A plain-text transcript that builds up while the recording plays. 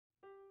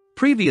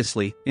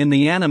Previously, in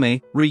the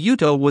anime,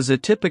 Ryuto was a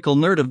typical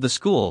nerd of the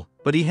school,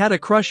 but he had a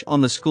crush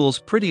on the school's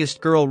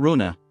prettiest girl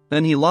Runa.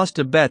 Then he lost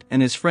a bet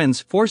and his friends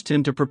forced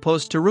him to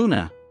propose to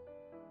Runa.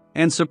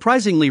 And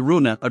surprisingly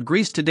Runa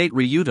agrees to date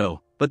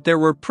Ryuto, but there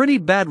were pretty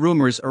bad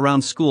rumors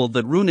around school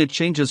that Runa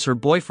changes her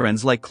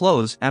boyfriends like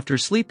clothes after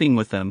sleeping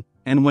with them,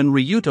 and when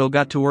Ryuto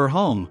got to her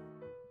home,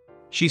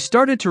 she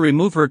started to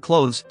remove her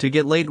clothes to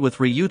get laid with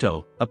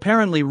Ryuto.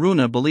 Apparently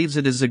Runa believes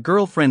it is a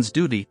girlfriend's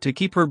duty to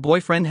keep her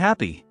boyfriend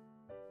happy.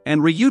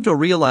 And Ryuto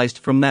realized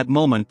from that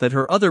moment that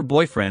her other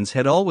boyfriends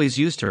had always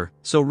used her,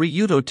 so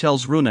Ryuto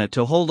tells Runa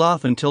to hold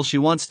off until she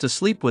wants to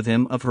sleep with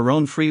him of her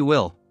own free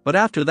will, but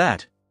after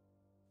that,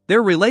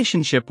 their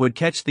relationship would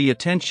catch the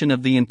attention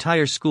of the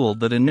entire school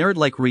that a nerd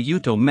like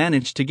Ryuto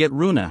managed to get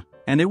Runa,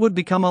 and it would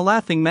become a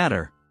laughing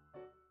matter.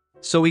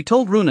 So he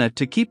told Runa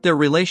to keep their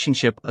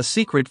relationship a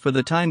secret for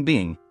the time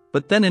being,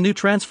 but then a new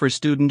transfer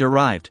student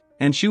arrived,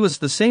 and she was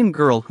the same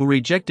girl who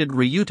rejected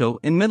Ryuto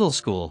in middle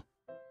school.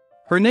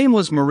 Her name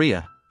was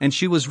Maria, and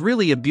she was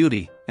really a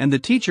beauty, and the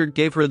teacher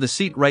gave her the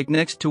seat right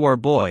next to our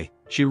boy.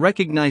 She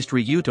recognized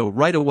Ryuto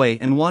right away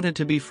and wanted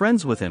to be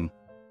friends with him.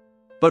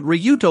 But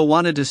Ryuto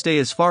wanted to stay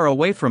as far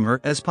away from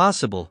her as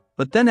possible,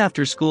 but then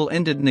after school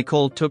ended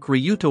Nicole took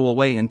Ryuto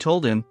away and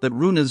told him that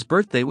Runa's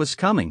birthday was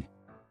coming.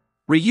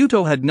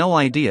 Ryuto had no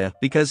idea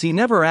because he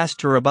never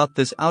asked her about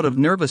this out of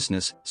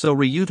nervousness, so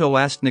Ryuto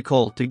asked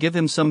Nicole to give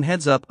him some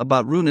heads up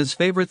about Runa's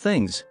favorite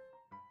things.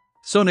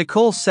 So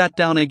Nicole sat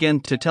down again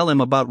to tell him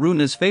about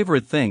Runa's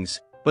favorite things,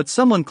 but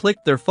someone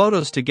clicked their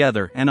photos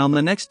together and on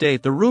the next day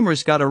the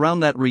rumors got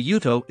around that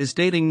Ryuto is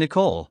dating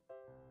Nicole.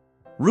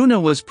 Runa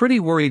was pretty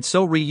worried,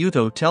 so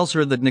Ryuto tells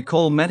her that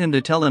Nicole met him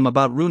to tell him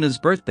about Runa's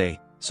birthday,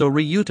 so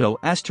Ryuto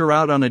asked her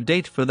out on a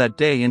date for that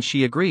day and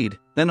she agreed.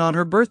 Then on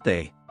her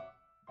birthday,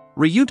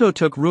 Ryuto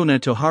took Runa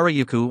to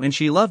Harajuku and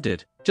she loved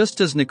it, just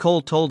as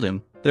Nicole told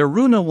him. There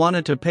Runa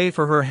wanted to pay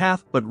for her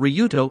half but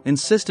Ryuto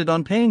insisted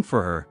on paying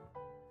for her.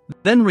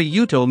 Then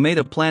Ryuto made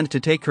a plan to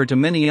take her to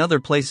many other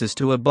places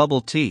to have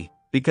bubble tea,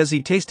 because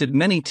he tasted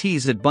many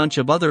teas at bunch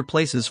of other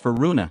places for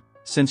Runa,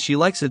 since she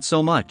likes it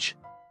so much.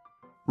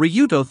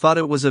 Ryuto thought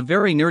it was a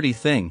very nerdy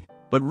thing,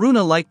 but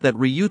Runa liked that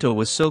Ryuto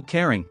was so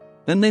caring.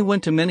 Then they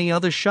went to many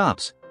other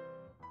shops.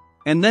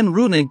 And then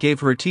Runa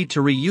gave her tea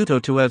to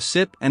Ryuto to have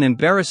sip, and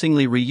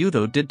embarrassingly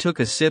Ryuto took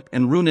a sip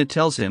and Runa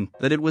tells him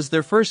that it was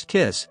their first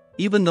kiss,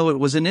 even though it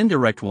was an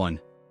indirect one.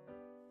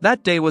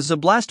 That day was a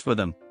blast for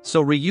them,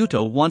 so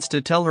Ryuto wants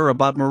to tell her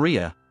about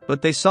Maria,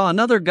 but they saw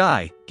another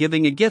guy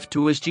giving a gift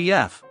to his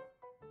GF.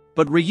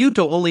 But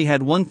Ryuto only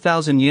had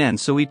 1,000 yen,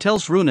 so he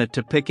tells Runa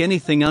to pick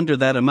anything under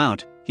that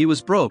amount. He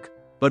was broke,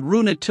 but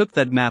Runa took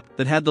that map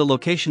that had the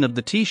location of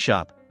the tea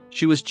shop.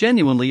 She was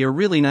genuinely a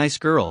really nice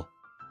girl.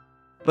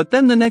 But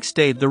then the next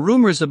day the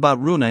rumors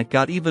about Runa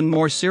got even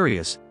more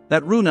serious,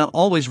 that Runa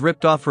always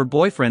ripped off her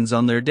boyfriends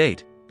on their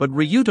date, but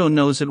Ryuto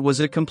knows it was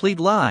a complete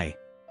lie.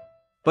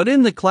 But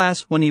in the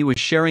class when he was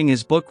sharing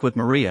his book with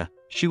Maria,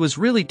 she was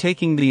really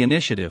taking the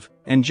initiative,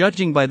 and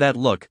judging by that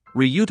look,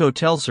 Ryuto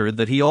tells her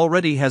that he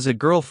already has a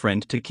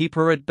girlfriend to keep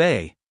her at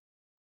bay.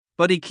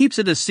 But he keeps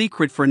it a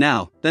secret for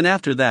now. Then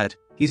after that,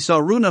 he saw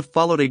Runa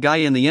followed a guy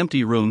in the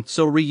empty room,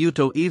 so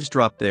Ryuto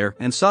eavesdropped there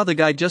and saw the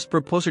guy just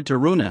propose her to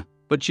Runa,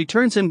 but she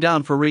turns him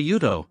down for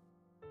Ryuto.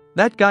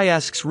 That guy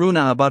asks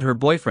Runa about her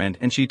boyfriend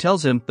and she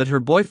tells him that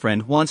her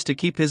boyfriend wants to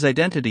keep his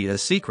identity a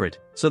secret,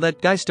 so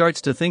that guy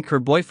starts to think her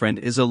boyfriend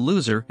is a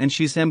loser and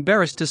she's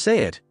embarrassed to say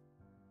it.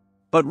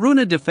 But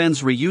Runa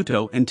defends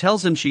Ryuto and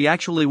tells him she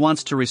actually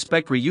wants to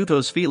respect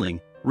Ryuto's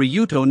feeling.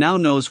 Ryuto now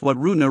knows what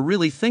Runa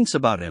really thinks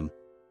about him.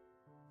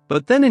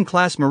 But then in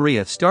class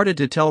Maria started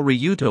to tell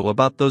Ryuto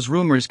about those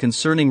rumors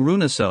concerning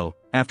Runa, so,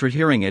 after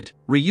hearing it,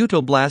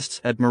 Ryuto blasts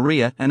at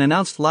Maria and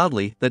announced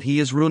loudly that he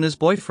is Runa's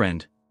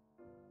boyfriend.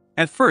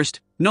 At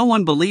first, no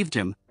one believed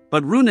him,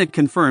 but Runa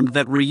confirmed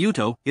that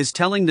Ryuto is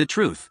telling the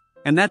truth,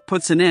 and that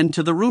puts an end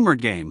to the rumor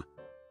game.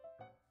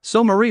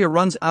 So Maria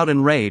runs out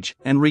in rage,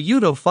 and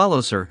Ryuto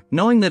follows her,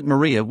 knowing that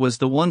Maria was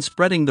the one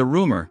spreading the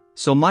rumor,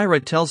 so Maria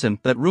tells him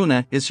that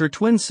Runa is her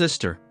twin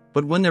sister,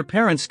 but when their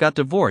parents got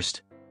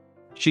divorced,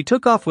 she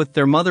took off with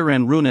their mother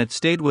and Runa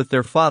stayed with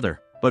their father,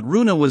 but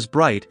Runa was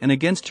bright and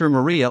against her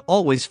Maria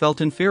always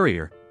felt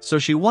inferior, so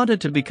she wanted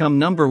to become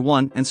number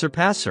one and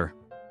surpass her.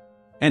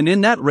 And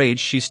in that rage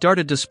she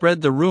started to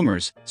spread the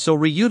rumors, so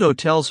Ryuto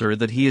tells her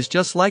that he is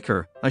just like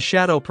her, a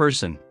shadow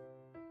person.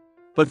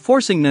 But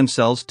forcing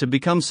themselves to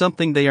become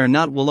something they are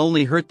not will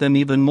only hurt them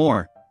even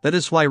more. That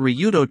is why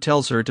Ryuto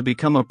tells her to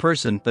become a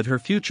person that her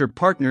future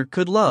partner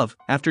could love.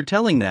 After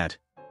telling that,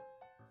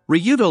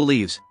 Ryuto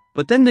leaves.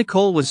 But then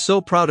Nicole was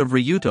so proud of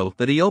Ryuto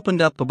that he opened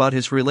up about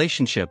his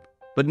relationship,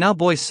 but now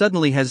boy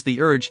suddenly has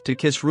the urge to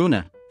kiss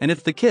Runa, and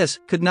if the kiss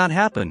could not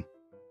happen,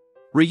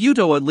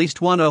 Ryuto at least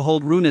want to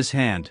hold Runa's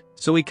hand,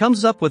 so he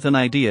comes up with an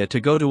idea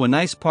to go to a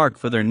nice park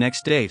for their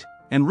next date,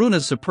 and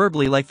Runa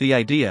superbly liked the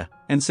idea,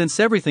 and since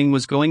everything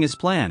was going as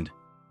planned,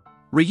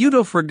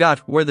 Ryuto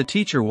forgot where the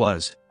teacher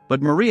was,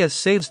 but Maria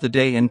saves the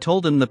day and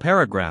told him the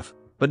paragraph,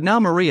 but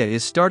now Maria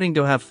is starting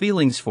to have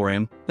feelings for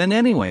him. Then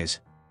anyways,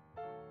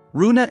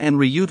 Runa and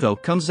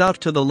Ryuto comes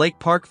out to the lake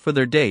park for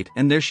their date,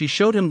 and there she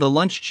showed him the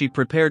lunch she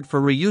prepared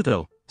for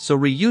Ryuto, so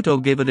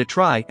Ryuto gave it a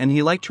try and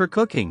he liked her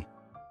cooking.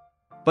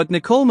 But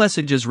Nicole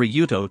messages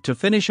Ryuto to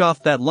finish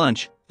off that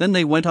lunch, then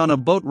they went on a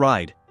boat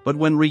ride, but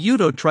when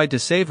Ryuto tried to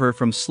save her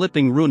from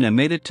slipping, Runa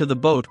made it to the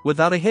boat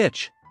without a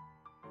hitch.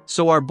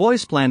 So our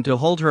boy's plan to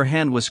hold her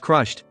hand was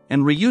crushed,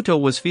 and Ryuto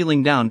was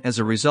feeling down as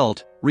a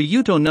result.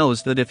 Ryuto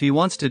knows that if he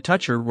wants to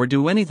touch her or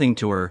do anything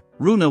to her,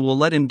 Runa will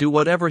let him do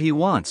whatever he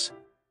wants.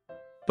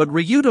 But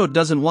Ryuto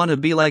doesn't want to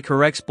be like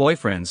her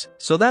ex-boyfriends,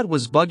 so that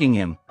was bugging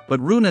him,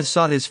 but Runa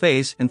saw his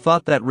face and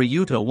thought that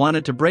Ryuto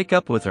wanted to break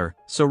up with her,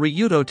 so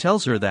Ryuto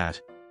tells her that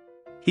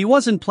he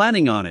wasn't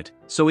planning on it,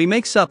 so he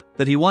makes up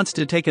that he wants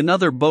to take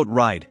another boat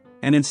ride,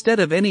 and instead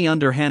of any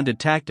underhanded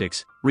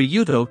tactics,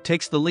 Ryuto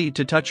takes the lead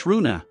to touch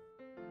Runa.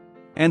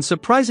 And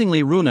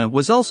surprisingly, Runa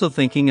was also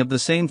thinking of the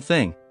same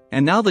thing,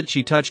 and now that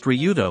she touched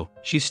Ryuto,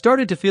 she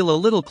started to feel a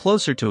little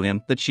closer to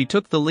him, that she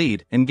took the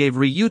lead and gave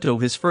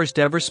Ryuto his first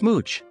ever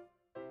smooch.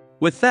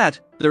 With that,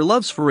 their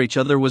loves for each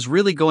other was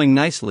really going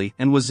nicely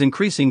and was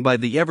increasing by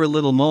the ever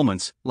little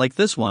moments, like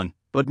this one.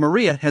 But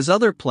Maria has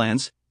other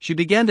plans. She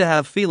began to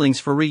have feelings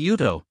for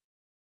Ryuto.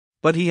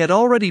 But he had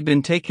already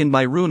been taken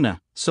by Runa,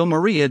 so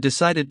Maria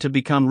decided to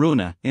become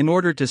Runa in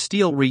order to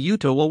steal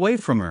Ryuto away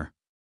from her.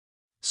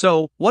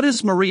 So, what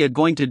is Maria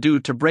going to do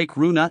to break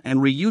Runa and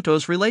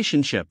Ryuto's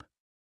relationship?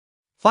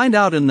 Find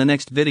out in the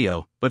next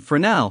video, but for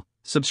now,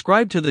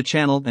 subscribe to the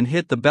channel and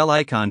hit the bell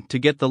icon to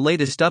get the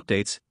latest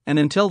updates, and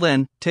until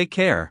then, take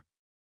care.